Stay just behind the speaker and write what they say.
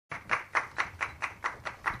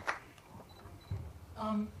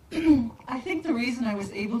I think the reason I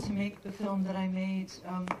was able to make the film that I made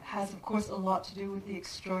has, of course, a lot to do with the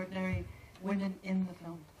extraordinary women in the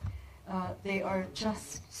film. They are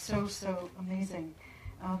just so amazing.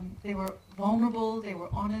 They were vulnerable, they were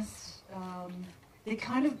honest, they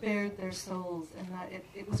kind of bared their souls, and that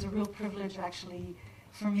it was a real privilege, actually,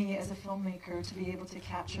 for me as a filmmaker to be able to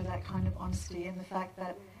capture that kind of honesty, and the fact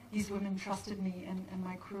that these women trusted me and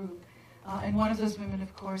my crew. And one of those women,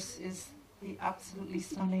 of course, is the absolutely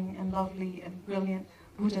stunning and lovely and brilliant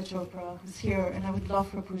Pooja Chopra, who's here, and I would love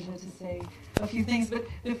for Pooja to say a few things. But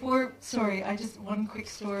before, one quick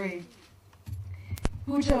story.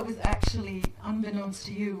 Pooja was actually, unbeknownst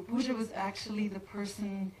to you, Pooja was actually the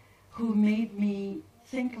person who made me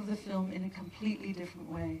think of the film in a completely different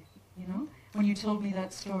way, you know? When you told me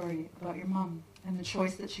that story about your mum and the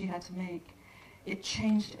choice that she had to make, it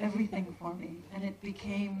changed everything for me, and it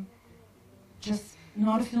became just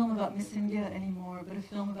not a film about Miss India anymore, but a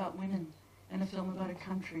film about women, and a film about a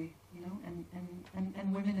country, you know,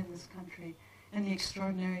 and women in this country, and the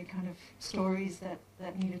extraordinary kind of stories that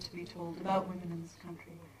needed to be told about women in this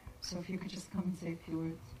country. So if you could just come and say a few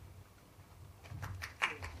words.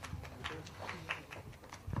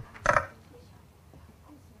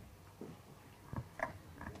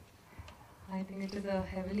 I think it is a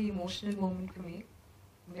heavily emotional moment for me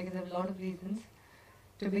because of a lot of reasons.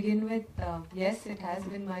 To begin with, yes, it has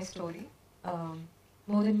been my story.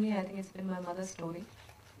 More than me, I think it's been my mother's story.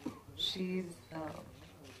 She's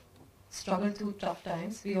struggled through tough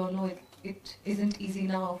times. We all know it isn't easy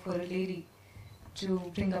now for a lady to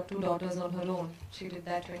bring up 2 daughters on her own. She did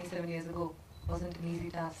that 27 years ago. It wasn't an easy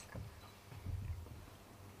task.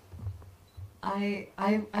 I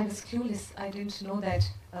was clueless. I didn't know that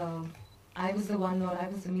I was the one, or I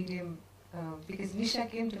was the medium, because Nisha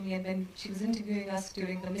came to me, and when she was interviewing us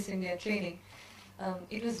during the Miss India training,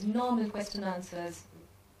 it was normal question answers,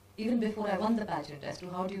 even before I won the pageant, as to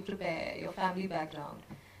how do you prepare, your family background.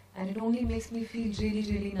 And it only makes me feel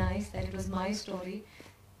really nice that it was my story,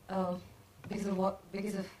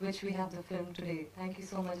 because of which we have the film today. Thank you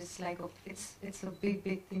so much. It's like it's a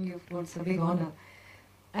big thing you've done. It's a big honor.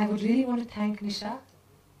 I would really want to thank Nisha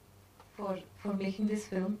for making this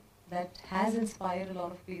film that has inspired a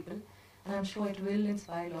lot of people, and I'm sure it will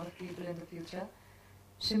inspire a lot of people in the future.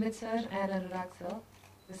 Shimit sir and Anurag sir,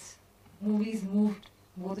 this movie's moved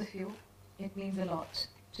both of you. It means a lot.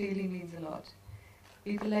 It really means a lot.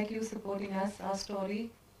 People like you supporting us, our story,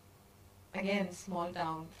 again, small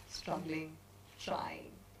town, struggling,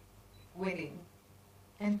 trying, winning,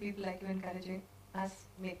 and people like you encouraging us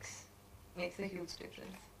makes a huge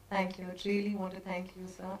difference. Thank you. I really want to thank you,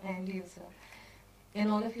 sir, and you, sir. And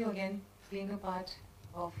all of you again being a part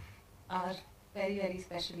of our very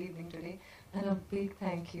special evening today. And a big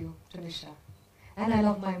thank you to Nisha. And I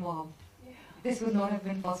love my mom. Yeah. This would not have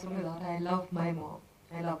been possible without her. I love my mom.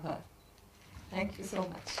 I love her. Thank you so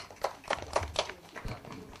much.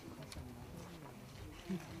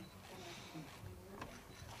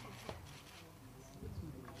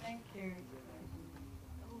 Thank you.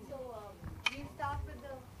 So we'll start with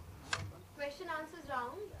the question answers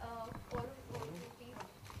round.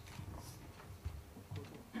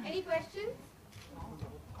 Any questions?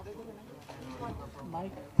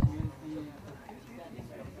 Mike.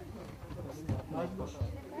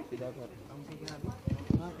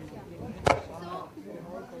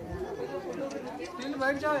 Still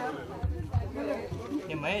बैठ जाओ यार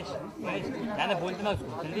ये महेश जाने बोलते ना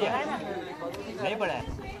उसको जल्दी आ नहीं पड़ा है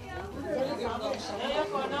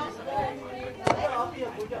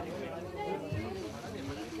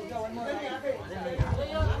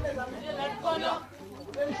पढ़ा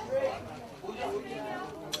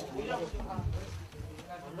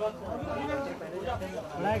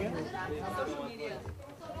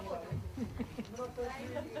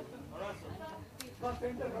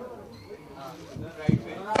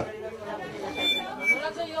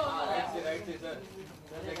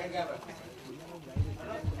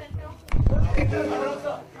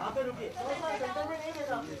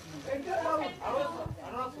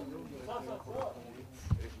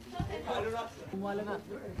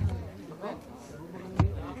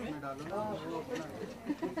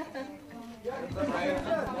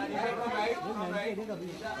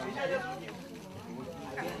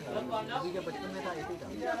क्या बचपन में था ऐसे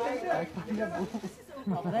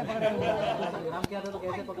नाम क्या था तो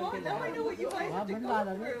कैसे पकड़ के वहाँ बंद आ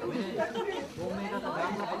रहा है 2 महीना था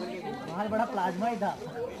पकड़ के आज बड़ा प्लाज्मा ही था,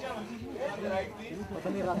 पता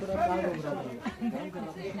नहीं रातों रात कहाँ घूम रहा था,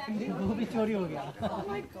 वो भी चोरी हो गया।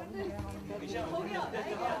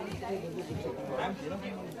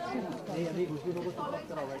 नहीं अभी घुसी लोगों को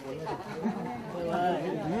करा हुआ है,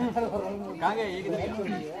 कहाँ गए ये, किधर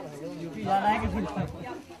यूपी जाना है कि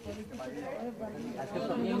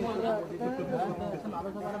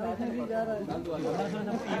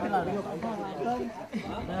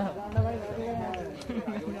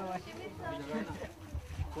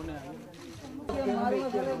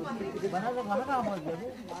बना तो खाना कहाँ पहुँच गया,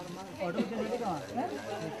 ऑर्डर के लिए कहाँ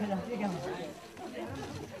जाती क्या?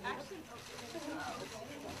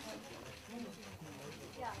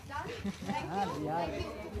 हाँ यार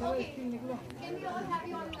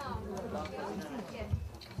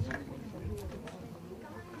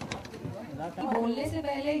बोलने से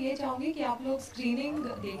पहले ये चाहूंगी कि आप लोग स्क्रीनिंग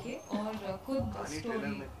देखें और खुद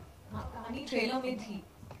स्टोरी, कहानी ट्रेलर में थी,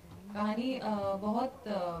 कहानी बहुत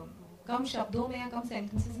कम शब्दों में या कम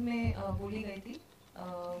सेंटेंसेस में बोली गई थी,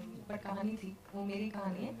 बट कहानी थी, वो मेरी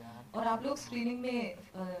कहानी है। और आप लोग स्क्रीनिंग में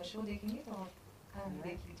शो देखेंगे तो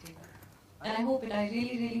देख लीजिएगा। And I hope it, I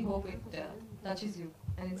really hope it touches you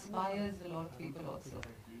and inspires a lot of people also.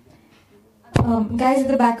 Guys at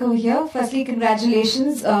the back over here, firstly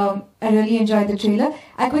congratulations, I really enjoyed the trailer.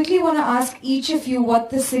 I quickly want to ask each of you what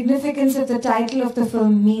the significance of the title of the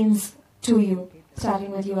film means to you.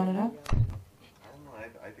 Starting with you, Anurag. I don't know,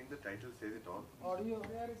 I think the title says it all.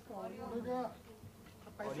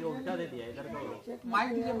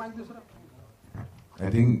 I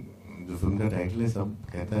think जो film का title है सब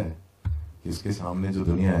कहता है कि इसके सामने जो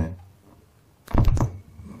दुनिया है,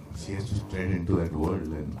 she has to tread into that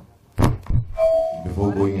world, and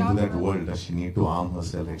before going into that world, does she need to arm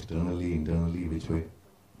herself externally, internally, which way?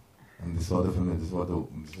 And this is what the film is. This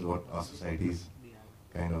is what our society is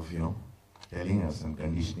kind of, telling us and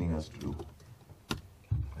conditioning us to do.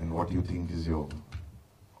 And what you think is your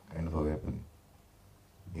kind of a weapon.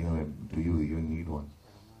 Do you even need one?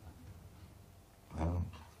 I don't know.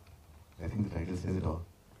 I think the title says it all.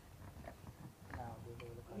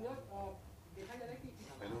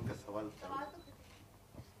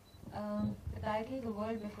 The title, The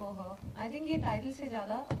World Before Her. I think ये title से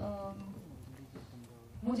ज़्यादा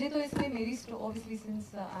मुझे तो इसमें मेरी obviously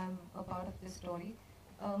since I am a part of this story,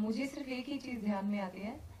 मुझे सिर्फ एक ही चीज़ ध्यान में आती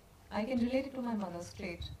है. I can relate it to my mother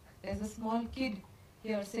straight. There's a small kid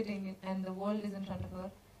here sitting and the world is in front of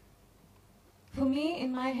her. For me,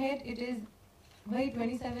 in my head, it is वही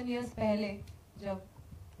 27 years पहले जब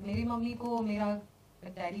मेरी मम्मी को मेरा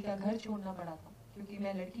daddy का घर छोड़ना पड़ा था क्योंकि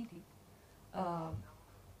मैं लड़की थी.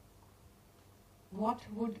 What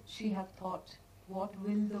would she have thought? What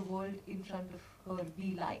will the world in front of her be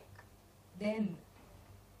like then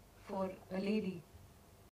for a lady